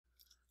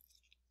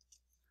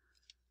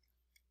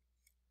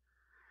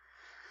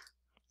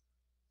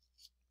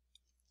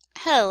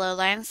Hello,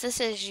 Lions. This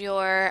is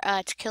your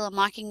To Kill a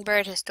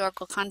Mockingbird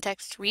historical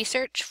context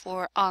research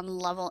for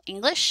on-level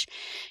English.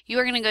 You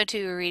are going to go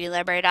to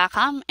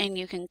readylibrary.com and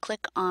you can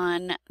click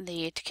on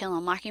the To Kill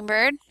a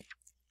Mockingbird.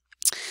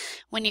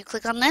 When you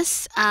click on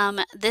this,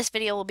 this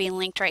video will be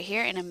linked right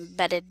here and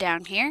embedded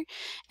down here.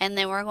 And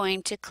then we're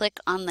going to click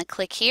on the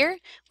click here,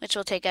 which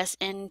will take us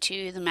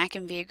into the Mac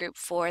and VIA group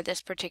for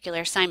this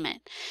particular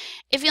assignment.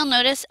 If you'll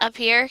notice up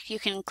here, you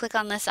can click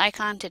on this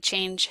icon to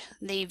change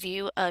the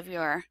view of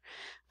your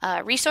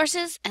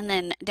resources, and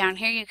then down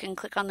here you can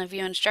click on the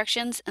view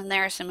instructions, and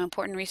there are some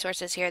important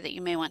resources here that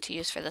you may want to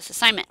use for this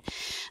assignment.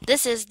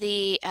 This is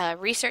the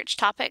research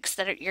topics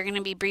that you're going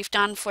to be briefed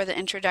on for the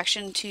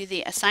introduction to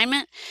the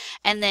assignment,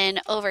 and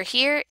then over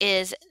here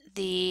is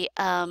the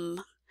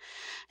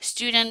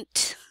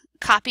student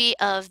copy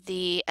of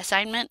the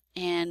assignment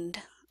and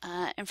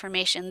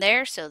information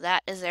there, so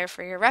that is there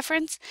for your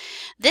reference.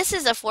 This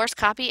is a forced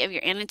copy of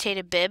your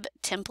annotated bib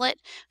template,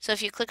 so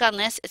if you click on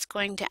this, it's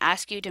going to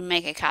ask you to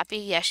make a copy.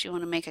 Yes, you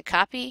want to make a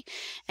copy,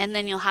 and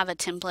then you'll have a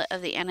template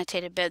of the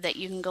annotated bib that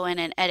you can go in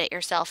and edit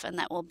yourself, and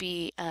that will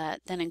be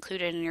then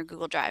included in your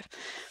Google Drive.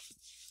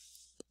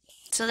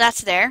 So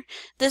that's there.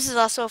 This is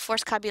also a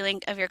forced copy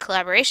link of your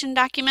collaboration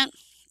document.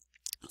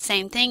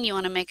 Same thing, you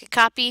want to make a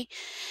copy,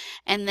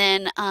 and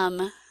then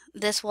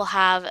this will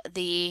have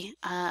the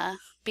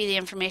be the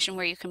information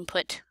where you can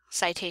put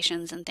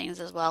citations and things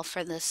as well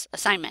for this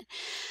assignment.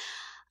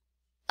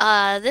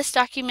 This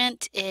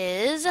document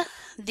is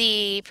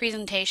the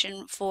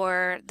presentation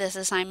for this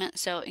assignment,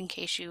 so in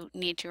case you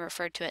need to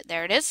refer to it,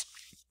 there it is.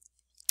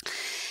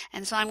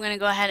 And so I'm going to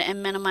go ahead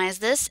and minimize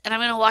this, and I'm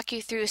going to walk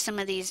you through some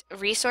of these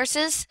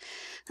resources.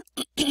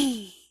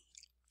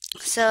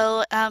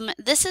 So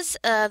this is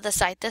the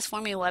Cite This For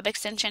Me web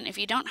extension. If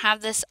you don't have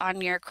this on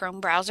your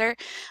Chrome browser,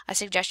 I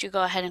suggest you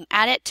go ahead and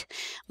add it.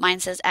 Mine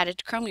says added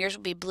to Chrome. Yours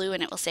will be blue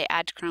and it will say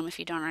add to Chrome if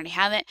you don't already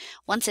have it.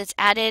 Once it's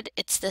added,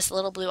 it's this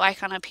little blue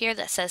icon up here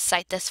that says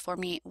Cite This For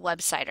Me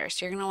Webciter.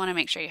 So you're going to want to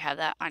make sure you have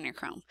that on your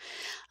Chrome.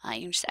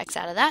 You can just X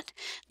out of that.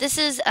 This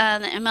is the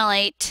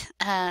ML8,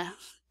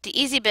 the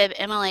EasyBib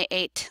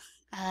ML8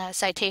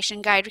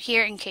 citation guide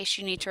here in case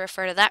you need to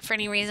refer to that for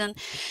any reason.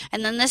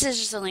 And then this is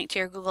just a link to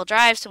your Google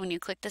Drive, so when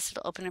you click this,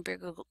 it'll open up your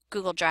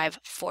Google Drive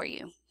for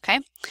you. Okay.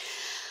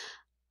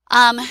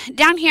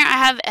 Down here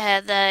I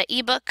have the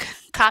ebook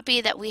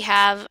copy that we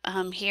have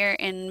here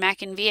in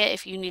Mac and VIA.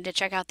 If you need to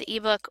check out the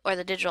ebook or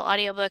the digital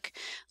audiobook,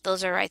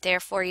 those are right there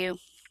for you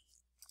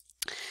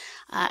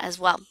as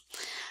well.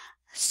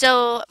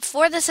 So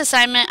for this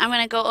assignment, I'm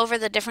going to go over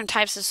the different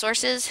types of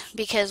sources,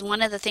 because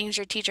one of the things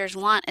your teachers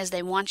want is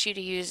they want you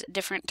to use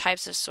different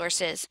types of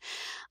sources.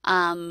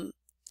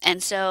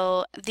 And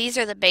so these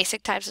are the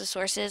basic types of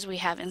sources. We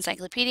have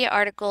encyclopedia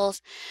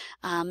articles,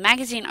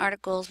 magazine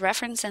articles,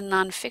 reference and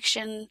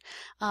nonfiction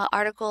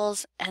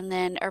articles, and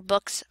then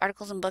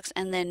articles and books,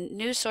 and then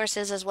news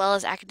sources, as well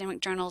as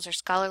academic journals or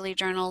scholarly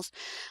journals.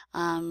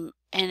 And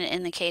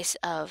in the case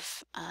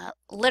of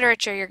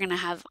literature, you're going to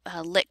have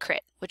LitCrit,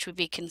 which would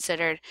be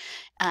considered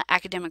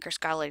academic or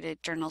scholarly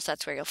journals.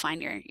 That's where you'll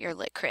find your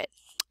LitCrit.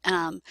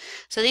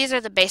 So these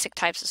are the basic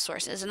types of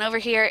sources, and over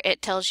here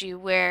it tells you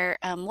where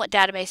what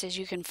databases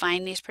you can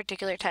find these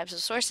particular types of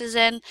sources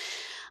in.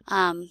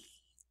 And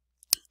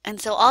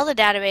so all the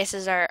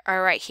databases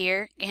are right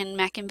here in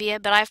Mac and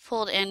VIA, but I've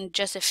pulled in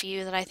just a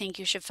few that I think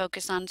you should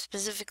focus on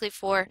specifically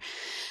for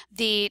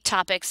the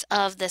topics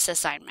of this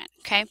assignment.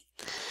 Okay,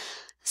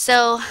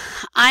 so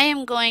I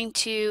am going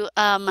to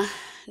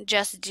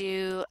just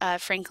do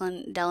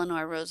Franklin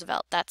Delano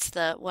Roosevelt. That's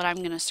what I'm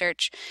going to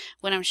search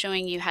when I'm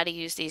showing you how to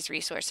use these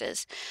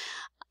resources.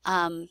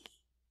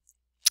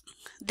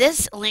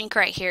 This link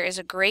right here is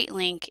a great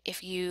link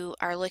if you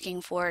are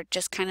looking for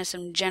just kind of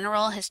some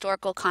general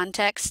historical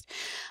context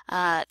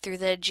through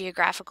the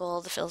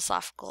geographical, the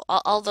philosophical,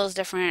 all those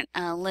different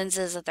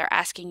lenses that they're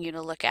asking you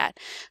to look at.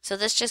 So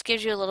this just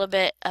gives you a little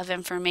bit of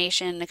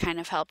information to kind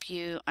of help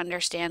you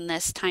understand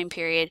this time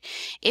period.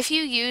 If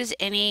you use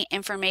any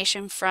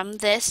information from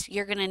this,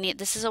 you're going to need,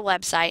 this is a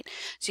website,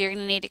 so you're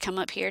going to need to come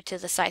up here to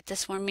the Cite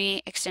This For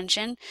Me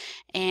extension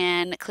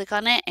and click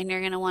on it, and you're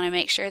going to want to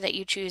make sure that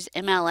you choose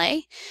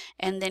MLA,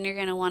 and then you're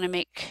going to want to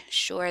make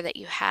sure that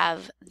you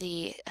have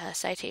the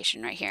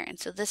citation right here. And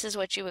so this is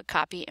what you would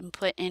copy and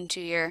put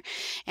into your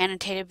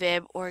annotated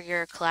bib or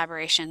your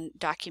collaboration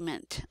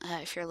document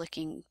if you're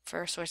looking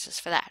for sources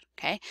for that.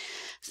 Okay,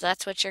 so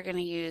that's what you're going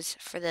to use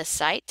for this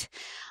site.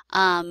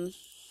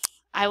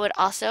 I would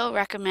also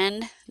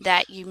recommend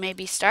that you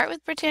maybe start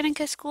with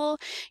Britannica School.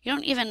 You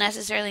don't even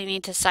necessarily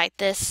need to cite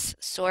this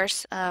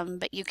source,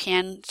 but you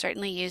can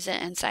certainly use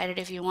it and cite it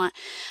if you want.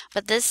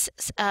 But this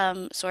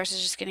source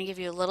is just going to give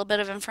you a little bit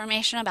of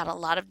information about a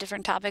lot of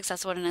different topics.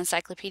 That's what an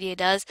encyclopedia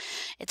does.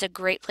 It's a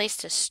great place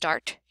to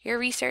start your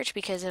research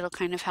because it'll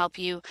kind of help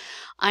you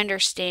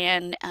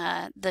understand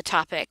the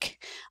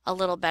topic a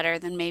little better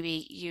than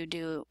maybe you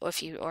do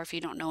if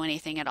you don't know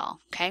anything at all.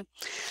 Okay,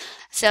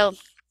 so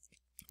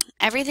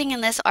everything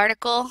in this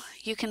article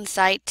you can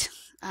cite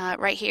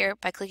right here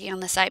by clicking on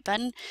the Cite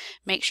button.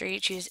 Make sure you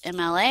choose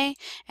MLA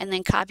and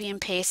then copy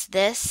and paste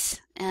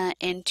this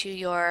into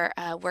your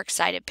Works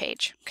Cited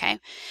page. Okay.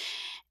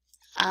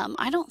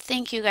 I don't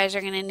think you guys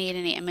are going to need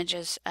any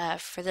images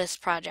for this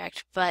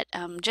project, but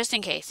just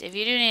in case, if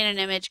you do need an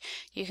image,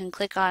 you can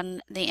click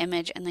on the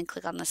image and then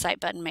click on the Cite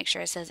button, make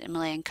sure it says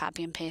MLA and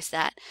copy and paste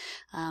that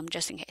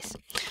just in case.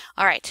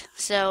 All right,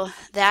 so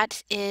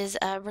that is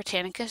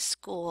Britannica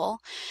School.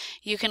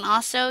 You can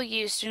also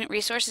use student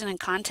resources and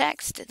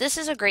context. This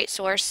is a great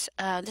source.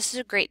 This is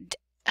a great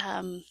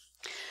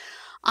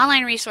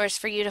online resource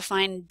for you to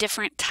find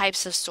different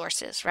types of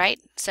sources, right?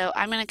 So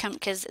I'm going to come,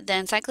 because the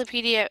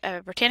Encyclopedia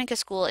Britannica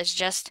School is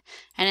just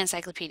an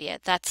encyclopedia.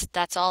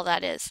 That's all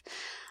that is.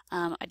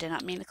 I did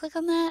not mean to click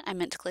on that. I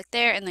meant to click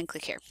there and then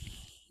click here.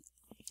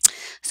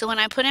 So when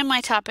I put in my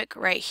topic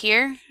right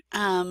here,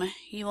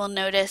 you will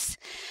notice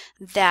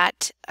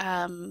that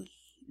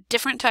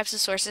different types of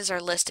sources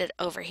are listed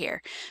over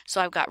here. So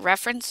I've got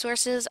reference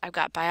sources, I've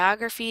got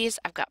biographies,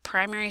 I've got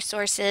primary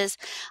sources,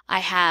 I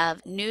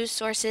have news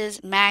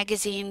sources,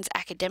 magazines,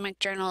 academic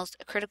journals,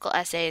 critical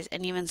essays,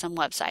 and even some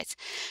websites.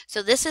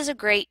 So this is a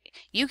great,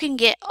 you can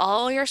get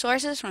all your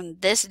sources from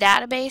this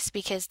database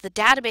because the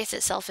database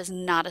itself is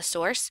not a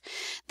source.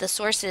 The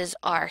sources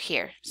are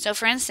here. So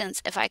for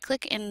instance, if I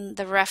click in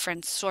the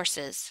reference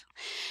sources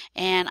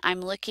and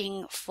I'm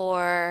looking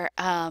for,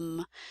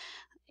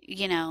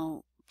 you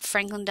know,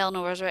 Franklin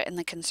Delano Roosevelt and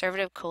the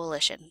Conservative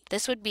Coalition.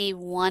 This would be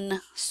one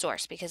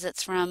source because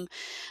it's from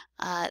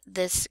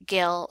this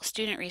Gale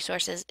Student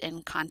Resources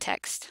in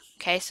Context.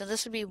 Okay, so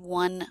this would be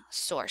one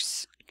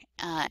source.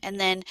 And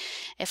then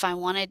if I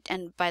wanted,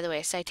 and by the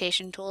way,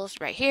 citation tools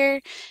right here,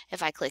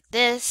 if I click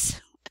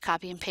this,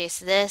 copy and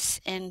paste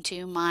this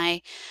into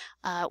my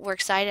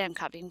Works Cited. I'm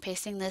copying and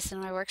pasting this in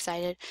my Works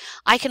Cited.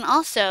 I can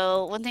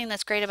also, one thing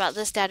that's great about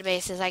this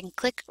database is I can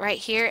click right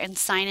here and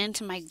sign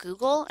into my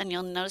Google, and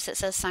you'll notice it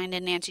says signed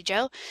in Nancy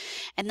Joe,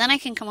 and then I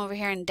can come over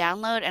here and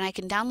download, and I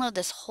can download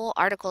this whole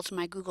article to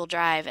my Google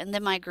Drive and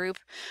then my group,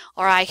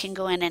 or I can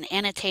go in and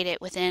annotate it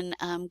within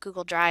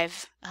Google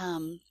Drive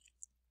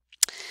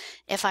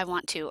if I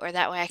want to, or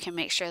that way I can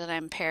make sure that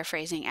I'm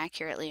paraphrasing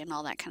accurately and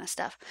all that kind of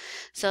stuff.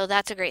 So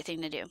that's a great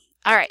thing to do.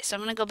 All right, so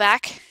I'm going to go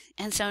back,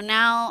 and so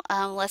now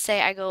let's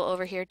say I go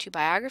over here to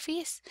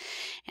biographies,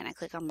 and I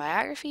click on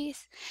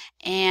biographies,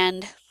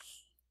 and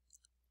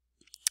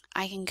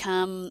I can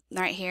come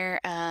right here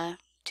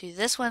to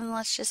this one.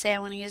 Let's just say I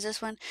want to use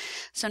this one.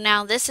 So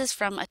now this is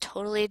from a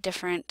totally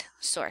different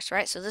source,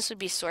 right? So this would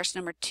be source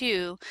number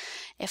 2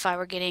 if I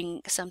were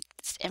getting some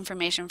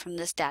information from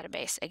this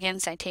database. Again,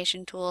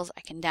 citation tools,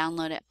 I can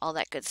download it, all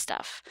that good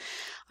stuff.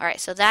 All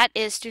right, so that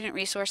is student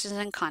resources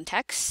and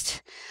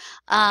context.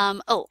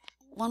 Oh,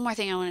 one more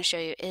thing I want to show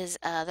you is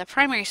the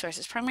primary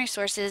sources. Primary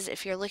sources,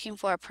 if you're looking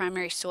for a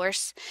primary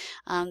source,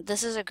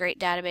 this is a great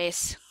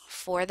database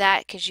for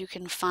that because you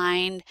can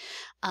find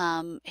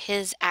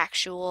his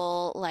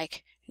actual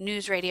like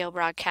news radio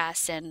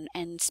broadcasts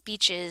and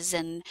speeches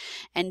and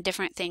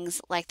different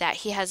things like that.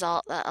 He has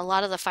a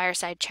lot of the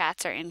fireside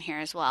chats are in here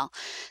as well.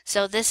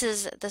 So this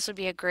would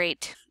be a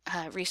great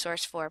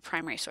resource for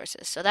primary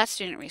sources. So that's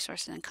student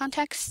resources and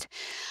context.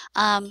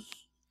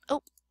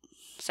 Oh,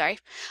 sorry.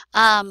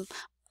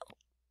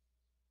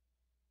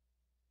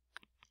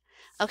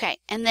 Okay,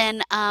 and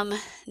then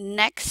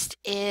next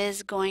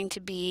is going to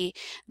be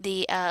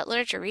the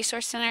Literature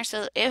Resource Center.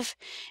 So if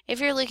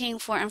you're looking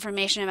for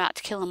information about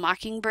To Kill a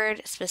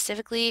Mockingbird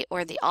specifically,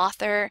 or the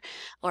author,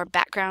 or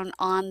background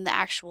on the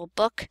actual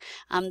book,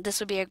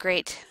 this would be a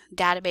great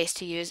database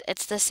to use.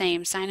 It's the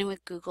same, sign in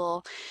with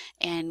Google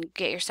and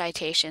get your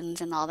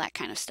citations and all that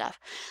kind of stuff.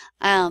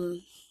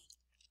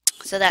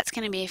 So that's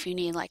going to be if you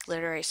need like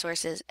literary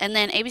sources. And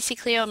then ABC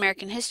Clio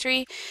American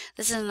History.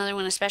 This is another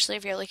one, especially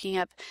if you're looking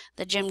up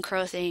the Jim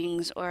Crow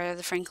things or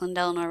the Franklin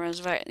Delano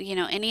Roosevelt, you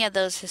know, any of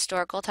those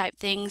historical type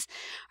things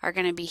are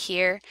going to be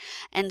here.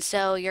 And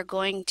so you're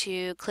going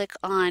to click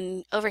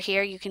on over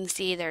here. You can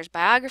see there's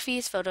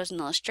biographies, photos and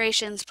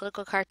illustrations,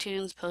 political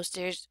cartoons,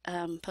 posters,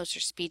 poster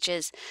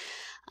speeches,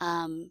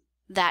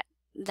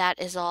 that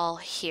is all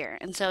here.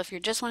 And so if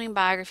you're just wanting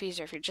biographies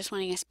or if you're just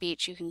wanting a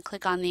speech, you can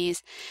click on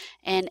these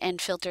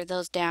and filter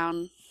those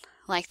down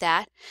like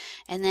that.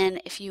 And then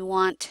if you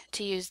want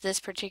to use this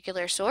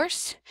particular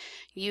source,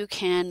 you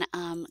can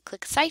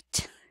click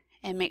Cite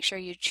and make sure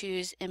you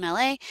choose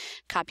MLA,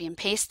 copy and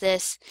paste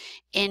this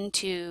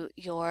into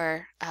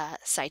your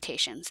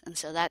citations. And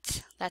so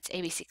that's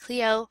ABC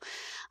Clio.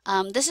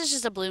 This is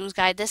just a Bloom's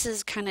guide. This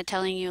is kind of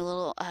telling you a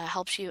little,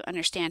 helps you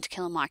understand To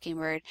Kill a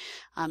Mockingbird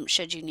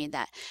should you need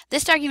that.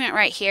 This document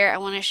right here I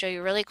want to show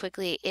you really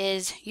quickly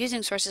is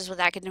using sources with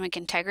academic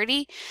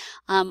integrity.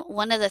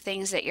 One of the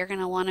things that you're going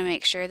to want to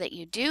make sure that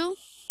you do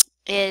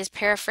is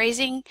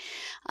paraphrasing.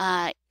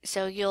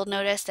 So you'll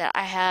notice that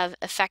I have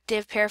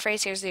effective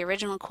paraphrase. Here's the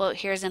original quote.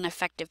 Here's an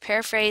effective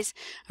paraphrase,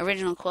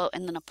 original quote,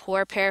 and then a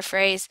poor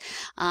paraphrase.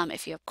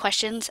 If you have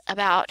questions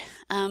about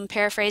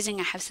paraphrasing,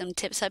 I have some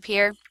tips up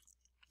here.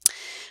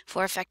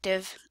 for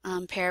effective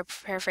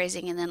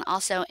paraphrasing, and then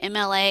also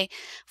MLA,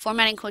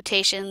 formatting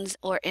quotations,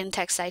 or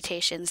in-text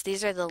citations.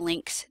 These are the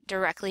links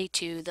directly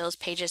to those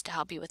pages to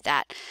help you with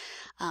that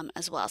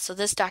as well. So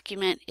this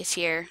document is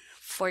here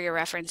for your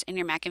reference in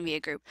your Mac and VIA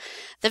group.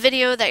 The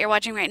video that you're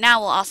watching right now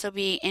will also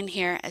be in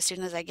here as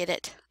soon as I get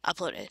it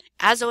uploaded.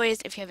 As always,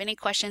 if you have any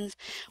questions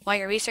while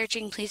you're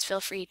researching, please feel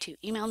free to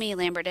email me,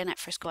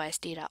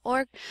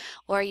 lamberton@friscoisd.org,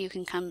 or you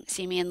can come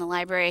see me in the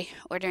library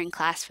or during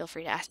class. Feel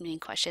free to ask me any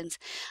questions.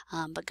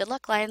 But good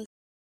luck, Lions.